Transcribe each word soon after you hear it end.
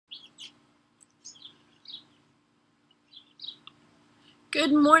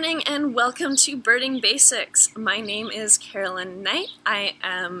Good morning and welcome to Birding Basics. My name is Carolyn Knight. I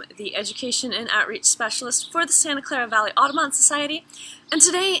am the Education and Outreach Specialist for the Santa Clara Valley Audubon Society. And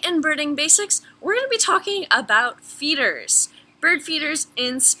today in Birding Basics, we're going to be talking about feeders. Bird feeders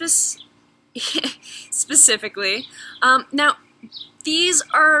in specifically. Now, these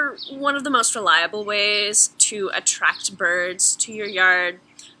are one of the most reliable ways to attract birds to your yard,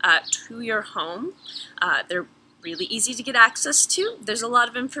 to your home. They're really easy to get access to. There's a lot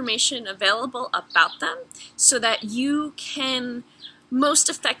of information available about them so that you can most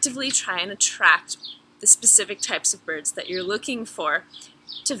effectively try and attract the specific types of birds that you're looking for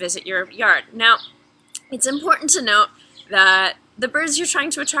to visit your yard. Now, it's important to note that the birds you're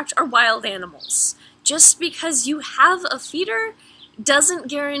trying to attract are wild animals. Just because you have a feeder doesn't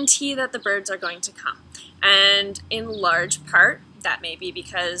guarantee that the birds are going to come. And in large part, that may be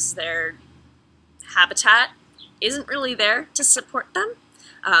because their habitat isn't really there to support them,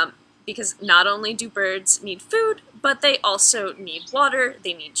 because not only do birds need food, but they also need water,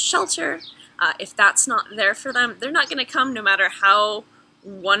 they need shelter. If that's not there for them, they're not going to come no matter how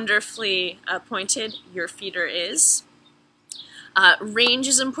wonderfully appointed your feeder is. Range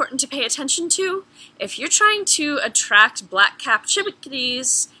is important to pay attention to. If you're trying to attract black-capped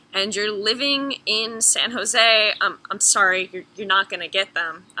chickadees and you're living in San Jose, I'm sorry, you're not going to get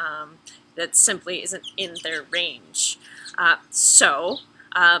them. That simply isn't in their range.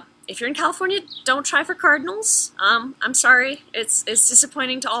 If you're in California, don't try for cardinals. I'm sorry, it's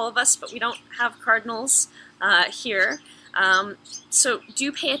disappointing to all of us, but we don't have cardinals here. So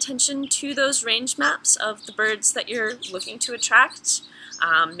do pay attention to those range maps of the birds that you're looking to attract.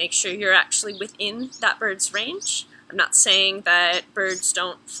 Make sure you're actually within that bird's range. I'm not saying that birds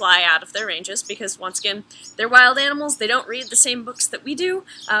don't fly out of their ranges because, once again, they're wild animals. They don't read the same books that we do,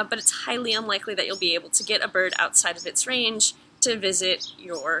 but it's highly unlikely that you'll be able to get a bird outside of its range to visit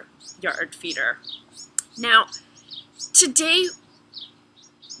your yard feeder. Now, today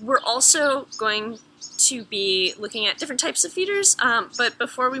we're also going to be looking at different types of feeders, but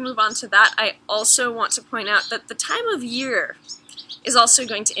before we move on to that, I also want to point out that the time of year is also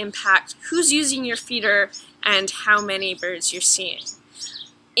going to impact who's using your feeder and how many birds you're seeing.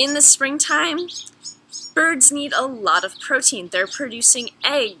 In the springtime, birds need a lot of protein. They're producing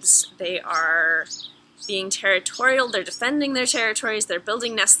eggs. They are being territorial. They're defending their territories. They're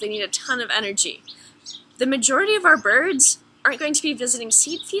building nests. They need a ton of energy. The majority of our birds aren't going to be visiting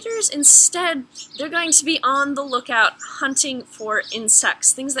seed feeders. Instead, they're going to be on the lookout hunting for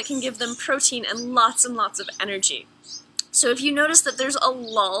insects, things that can give them protein and lots of energy. So if you notice that there's a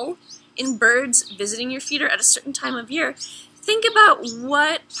lull in birds visiting your feeder at a certain time of year, think about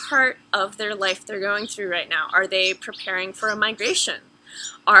what part of their life they're going through right now. Are they preparing for a migration?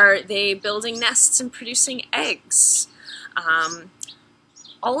 Are they building nests and producing eggs?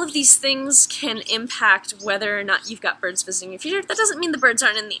 All of these things can impact whether or not you've got birds visiting your feeder. That doesn't mean the birds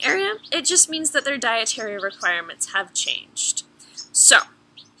aren't in the area. It just means that their dietary requirements have changed. So,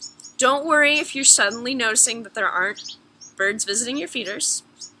 don't worry if you're suddenly noticing that there aren't birds visiting your feeders.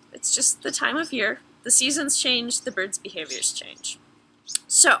 It's just the time of year. The seasons change, the birds' behaviors change.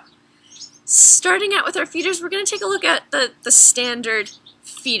 So, starting out with our feeders, we're going to take a look at the standard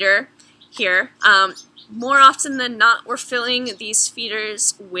feeder here. More often than not, we're filling these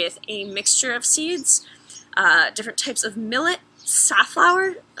feeders with a mixture of seeds, different types of millet,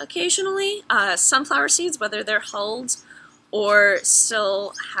 safflower occasionally, sunflower seeds, whether they're hulled or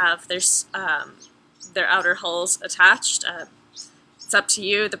still have their outer hulls attached. It's up to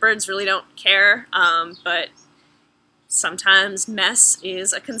you. The birds really don't care, but sometimes mess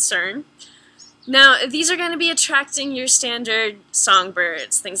is a concern. Now, these are going to be attracting your standard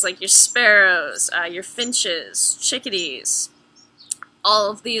songbirds, things like your sparrows, your finches, chickadees. All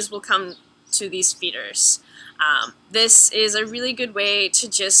of these will come to these feeders. This is a really good way to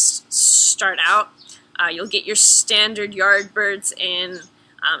just start out. You'll get your standard yard birds in.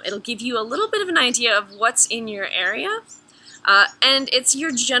 It'll give you a little bit of an idea of what's in your area. And it's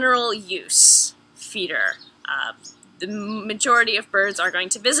your general use feeder. The majority of birds are going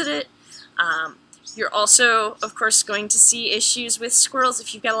to visit it. You're also, of course, going to see issues with squirrels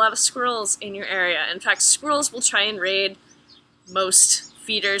if you've got a lot of squirrels in your area. In fact, squirrels will try and raid most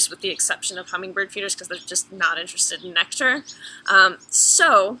feeders with the exception of hummingbird feeders because they're just not interested in nectar.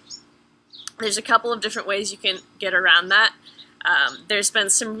 So there's a couple of different ways you can get around that. There's been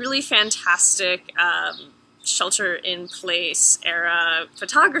some really fantastic shelter-in-place era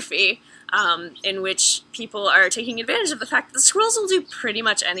photography in which people are taking advantage of the fact that the squirrels will do pretty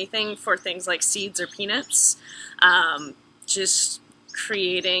much anything for things like seeds or peanuts. Just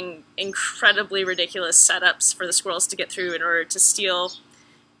creating incredibly ridiculous setups for the squirrels to get through in order to steal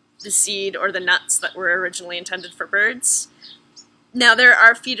the seed or the nuts that were originally intended for birds. Now, there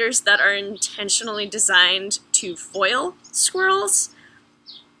are feeders that are intentionally designed to foil squirrels.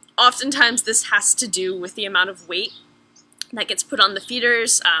 Oftentimes this has to do with the amount of weight that gets put on the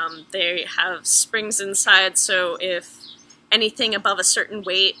feeders. They have springs inside, so if anything above a certain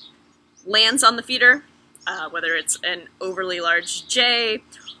weight lands on the feeder, whether it's an overly large jay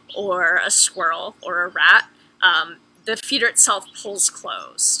or a squirrel or a rat, the feeder itself pulls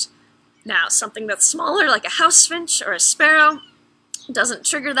closed. Now, something that's smaller, like a house finch or a sparrow, doesn't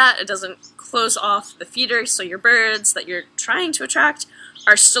trigger that. It doesn't close off the feeder, so your birds that you're trying to attract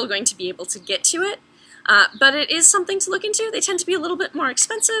are still going to be able to get to it. But it is something to look into. They tend to be a little bit more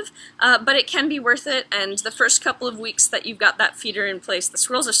expensive, but it can be worth it, and the first couple of weeks that you've got that feeder in place, the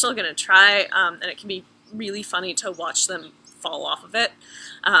squirrels are still going to try, and it can be really funny to watch them fall off of it.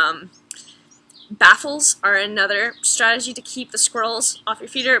 Baffles are another strategy to keep the squirrels off your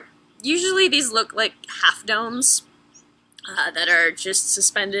feeder. Usually these look like half domes that are just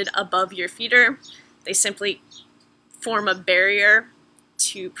suspended above your feeder. They simply form a barrier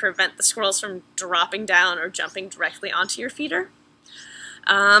to prevent the squirrels from dropping down or jumping directly onto your feeder.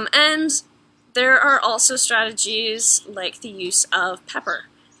 And there are also strategies like the use of pepper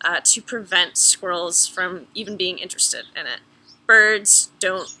to prevent squirrels from even being interested in it. Birds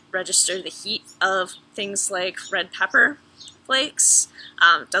don't register the heat of things like red pepper flakes.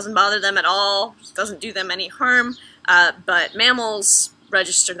 Doesn't bother them at all, doesn't do them any harm, but mammals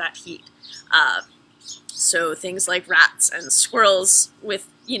register that heat. So things like rats and squirrels, with,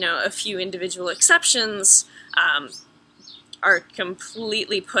 you know, a few individual exceptions, are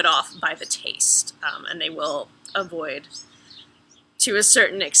completely put off by the taste, and they will avoid, to a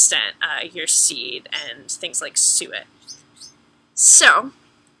certain extent, your seed and things like suet. So,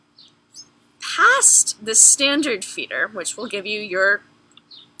 past the standard feeder, which will give you your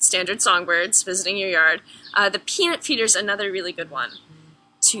standard songbirds visiting your yard, the peanut feeder is another really good one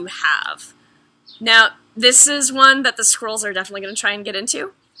to have. Now, this is one that the squirrels are definitely going to try and get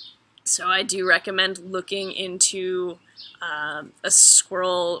into, so I do recommend looking into a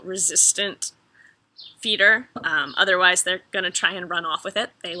squirrel-resistant feeder. Otherwise, they're going to try and run off with it.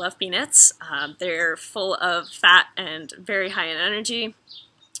 They love peanuts. They're full of fat and very high in energy.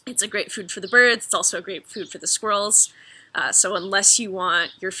 It's a great food for the birds. It's also a great food for the squirrels. So unless you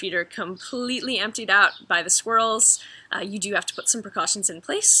want your feeder completely emptied out by the squirrels, you do have to put some precautions in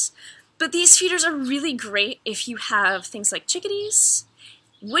place. But these feeders are really great if you have things like chickadees,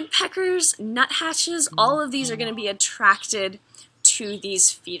 woodpeckers, nuthatches. All of these are going to be attracted to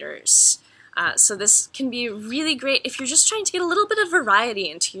these feeders. So this can be really great if you're just trying to get a little bit of variety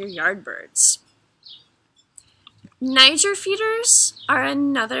into your yard birds. Niger feeders are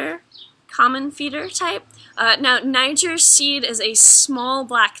another common feeder type. Now, Niger seed is a small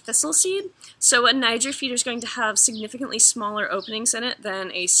black thistle seed, so a Niger feeder is going to have significantly smaller openings in it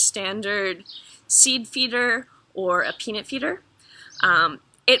than a standard seed feeder or a peanut feeder.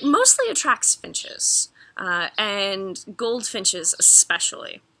 It mostly attracts finches, and goldfinches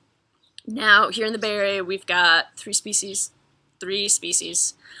especially. Now, here in the Bay Area, we've got three species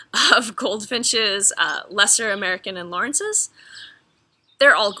of goldfinches, Lesser American and Lawrence's.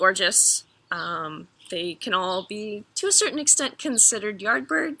 They're all gorgeous. They can all be, to a certain extent, considered yard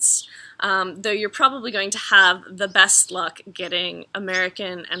birds, though you're probably going to have the best luck getting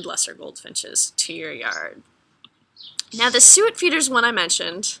American and lesser goldfinches to your yard. Now, the suet feeders one I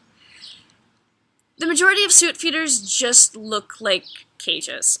mentioned, the majority of suet feeders just look like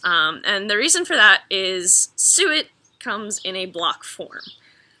cages, and the reason for that is suet comes in a block form.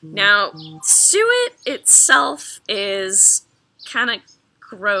 Now, suet itself is kind of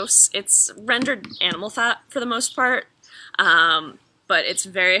gross. It's rendered animal fat for the most part, but it's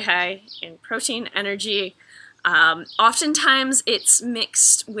very high in protein, energy. Oftentimes it's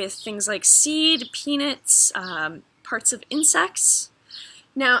mixed with things like seed, peanuts, parts of insects.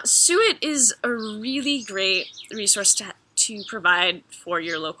 Now, suet is a really great resource to provide for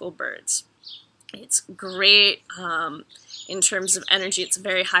your local birds. It's great in terms of energy. It's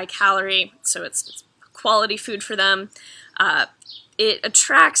very high calorie, so it's quality food for them. It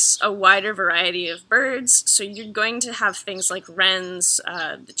attracts a wider variety of birds, so you're going to have things like wrens,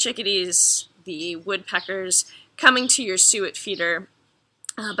 the chickadees, the woodpeckers coming to your suet feeder,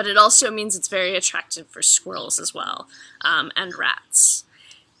 but it also means it's very attractive for squirrels as well, and rats.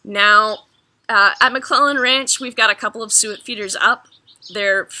 Now, at McClellan Ranch, we've got a couple of suet feeders up.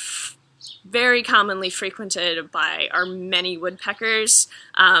 They're very commonly frequented by our many woodpeckers,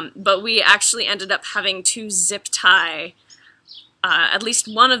 but we actually ended up having to zip tie at least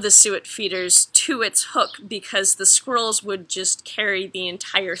one of the suet feeders to its hook, because the squirrels would just carry the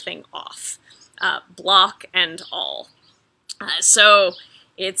entire thing off, block and all. So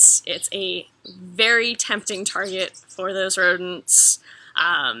it's a very tempting target for those rodents.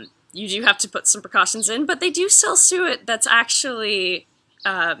 You do have to put some precautions in, but they do sell suet that's actually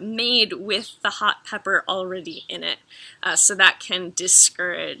made with the hot pepper already in it, so that can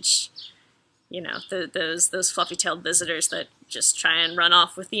discourage, you know, those fluffy-tailed visitors that just try and run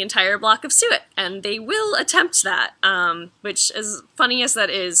off with the entire block of suet, and they will attempt that, which, as funny as that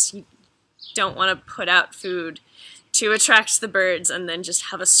is, you don't want to put out food to attract the birds and then just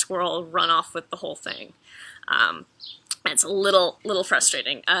have a squirrel run off with the whole thing. It's a little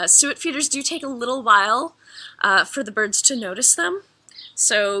frustrating. Suet feeders do take a little while for the birds to notice them,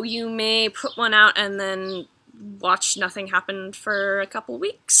 so you may put one out and then watch nothing happen for a couple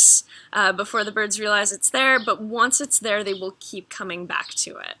weeks before the birds realize it's there, but once it's there, they will keep coming back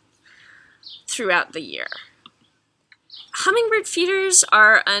to it throughout the year. Hummingbird feeders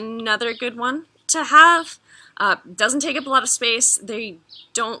are another good one to have. Doesn't take up a lot of space. They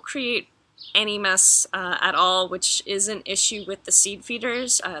don't create any mess at all, which is an issue with the seed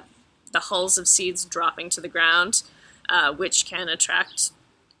feeders, the hulls of seeds dropping to the ground, which can attract,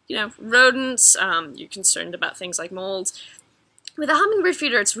 you know, rodents. You're concerned about things like mold. With a hummingbird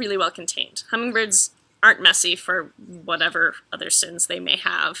feeder, it's really well contained. Hummingbirds aren't messy for whatever other sins they may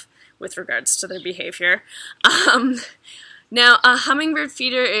have with regards to their behavior. Now, a hummingbird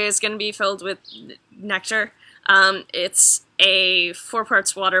feeder is going to be filled with nectar. It's a 4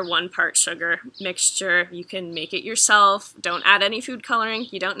 parts water, 1 part sugar mixture. You can make it yourself. Don't add any food coloring.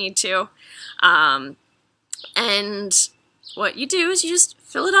 You don't need to. And what you do is you just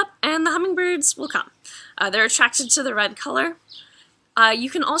fill it up and the hummingbirds will come. They're attracted to the red color. You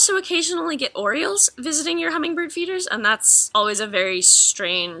can also occasionally get orioles visiting your hummingbird feeders, and that's always a very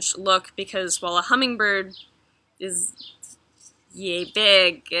strange look because while a hummingbird is yay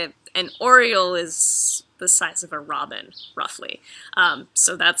big, an oriole is the size of a robin, roughly.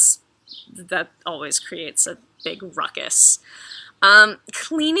 So that always creates a big ruckus.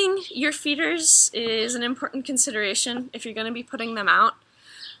 Cleaning your feeders is an important consideration if you're going to be putting them out.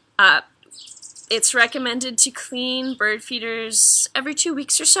 It's recommended to clean bird feeders every 2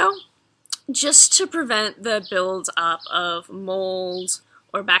 weeks or so, just to prevent the build-up of mold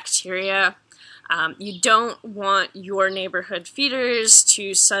or bacteria. You don't want your neighborhood feeders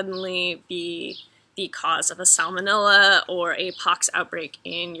to suddenly be the cause of a salmonella or a pox outbreak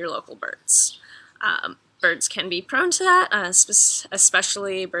in your local birds. Birds can be prone to that,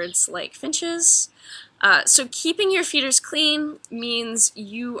 especially birds like finches. So keeping your feeders clean means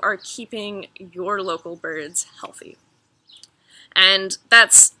you are keeping your local birds healthy. And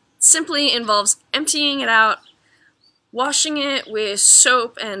that simply involves emptying it out, washing it with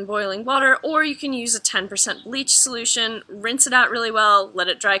soap and boiling water, or you can use a 10% bleach solution, rinse it out really well, let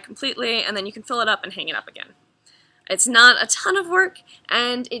it dry completely, and then you can fill it up and hang it up again. It's not a ton of work,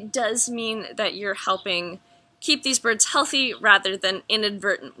 and it does mean that you're helping keep these birds healthy rather than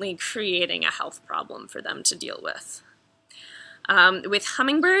inadvertently creating a health problem for them to deal with. With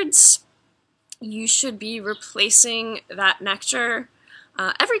hummingbirds, you should be replacing that nectar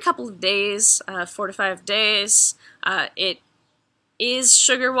every couple of days, 4 to 5 days. It is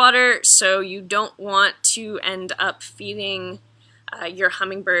sugar water, so you don't want to end up feeding your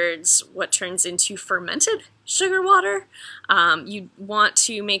hummingbirds what turns into fermented sugar water. You want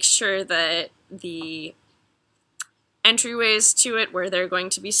to make sure that the entryways to it, where they're going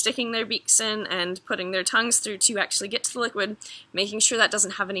to be sticking their beaks in and putting their tongues through to actually get to the liquid, making sure that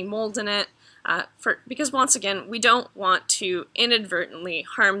doesn't have any mold in it, because once again, we don't want to inadvertently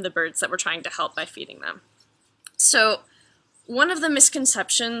harm the birds that we're trying to help by feeding them. So one of the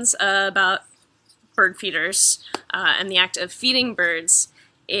misconceptions about bird feeders and the act of feeding birds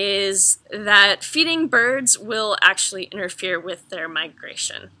is that feeding birds will actually interfere with their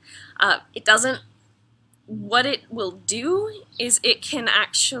migration. It doesn't. What it will do is it can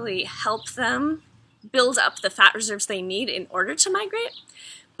actually help them build up the fat reserves they need in order to migrate.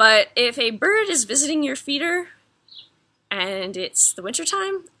 But if a bird is visiting your feeder and it's the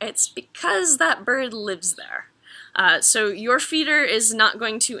wintertime, it's because that bird lives there. So your feeder is not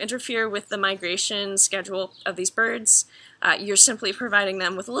going to interfere with the migration schedule of these birds. You're simply providing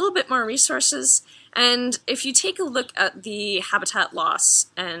them with a little bit more resources. And if you take a look at the habitat loss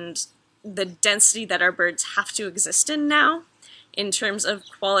and the density that our birds have to exist in now, in terms of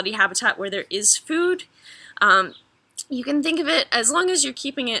quality habitat where there is food, you can think of it, as long as you're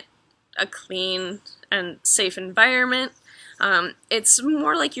keeping it a clean and safe environment, it's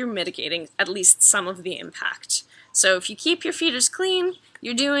more like you're mitigating at least some of the impact So if you keep your feeders clean,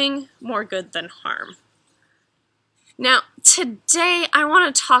 you're doing more good than harm. Now, today I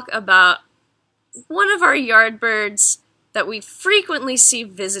want to talk about one of our yard birds that we frequently see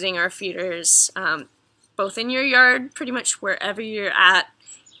visiting our feeders, both in your yard, pretty much wherever you're at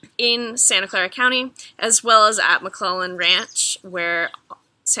in Santa Clara County, as well as at McClellan Ranch, where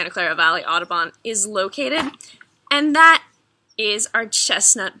Santa Clara Valley Audubon is located, and that is our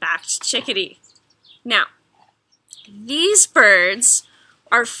chestnut-backed chickadee. Now, these birds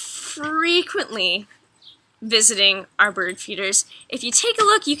are frequently visiting our bird feeders. If you take a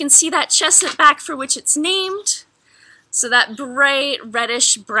look, you can see that chestnut back for which it's named. So that bright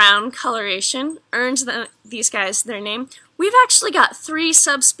reddish brown coloration earns these guys their name. We've actually got 3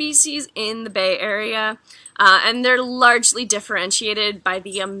 subspecies in the Bay Area, and they're largely differentiated by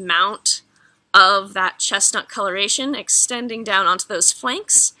the amount of that chestnut coloration extending down onto those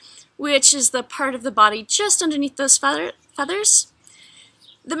flanks, which is the part of the body just underneath those feathers.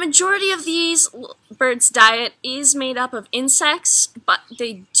 The majority of these birds' diet is made up of insects, but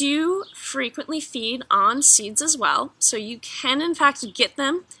they do frequently feed on seeds as well, so you can in fact get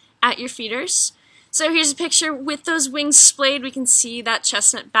them at your feeders. So here's a picture with those wings splayed. We can see that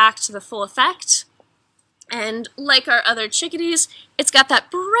chestnut back to the full effect. And like our other chickadees, it's got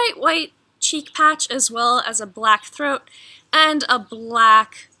that bright white cheek patch as well as a black throat and a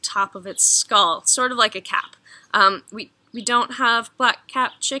black top of its skull, sort of like a cap. We don't have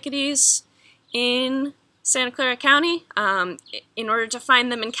black-capped chickadees in Santa Clara County. In order to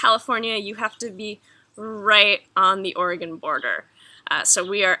find them in California, you have to be right on the Oregon border. So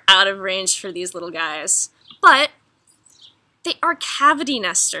we are out of range for these little guys. But they are cavity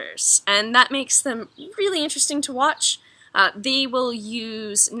nesters, and that makes them really interesting to watch. They will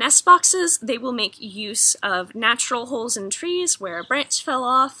use nest boxes. They will make use of natural holes in trees where a branch fell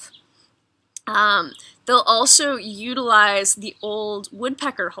off. They'll also utilize the old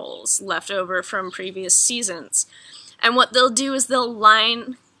woodpecker holes left over from previous seasons. And what they'll do is they'll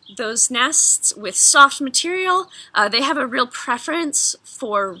line those nests with soft material. They have a real preference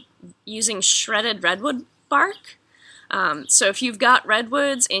for using shredded redwood bark. So if you've got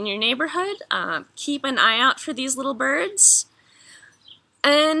redwoods in your neighborhood, keep an eye out for these little birds.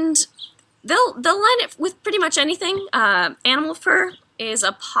 And they'll line it with pretty much anything. Animal fur is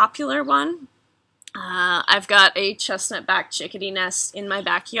a popular one. I've got a chestnut-backed chickadee nest in my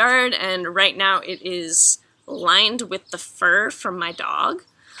backyard, and right now it is lined with the fur from my dog,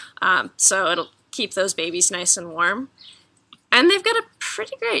 so it'll keep those babies nice and warm. And they've got a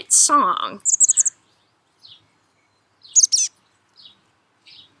pretty great song.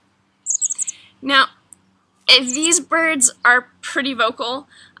 Now, these birds are pretty vocal.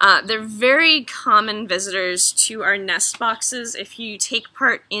 They're very common visitors to our nest boxes if you take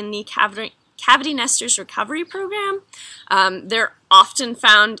part in the Cavity Nesters Recovery Program. They're often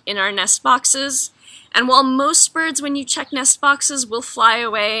found in our nest boxes, and while most birds, when you check nest boxes, will fly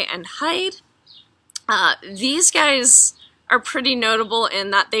away and hide, these guys are pretty notable in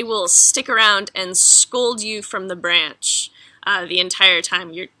that they will stick around and scold you from the branch the entire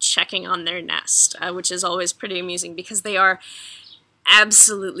time you're checking on their nest, which is always pretty amusing because they are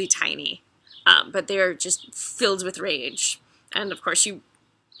absolutely tiny, but they are just filled with rage. And of course you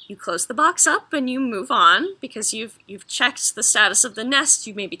close the box up and you move on because you've checked the status of the nest,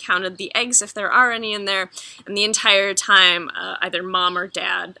 you maybe counted the eggs if there are any in there, and the entire time either mom or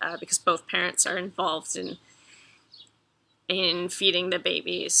dad, because both parents are involved in feeding the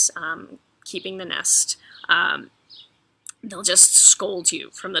babies, keeping the nest, they'll just scold you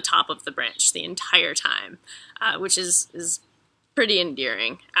from the top of the branch the entire time, which is pretty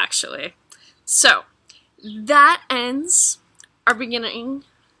endearing, actually. So that ends our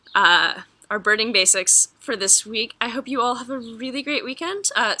our birding basics for this week. I hope you all have a really great weekend.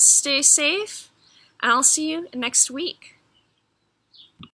 Stay safe, and I'll see you next week.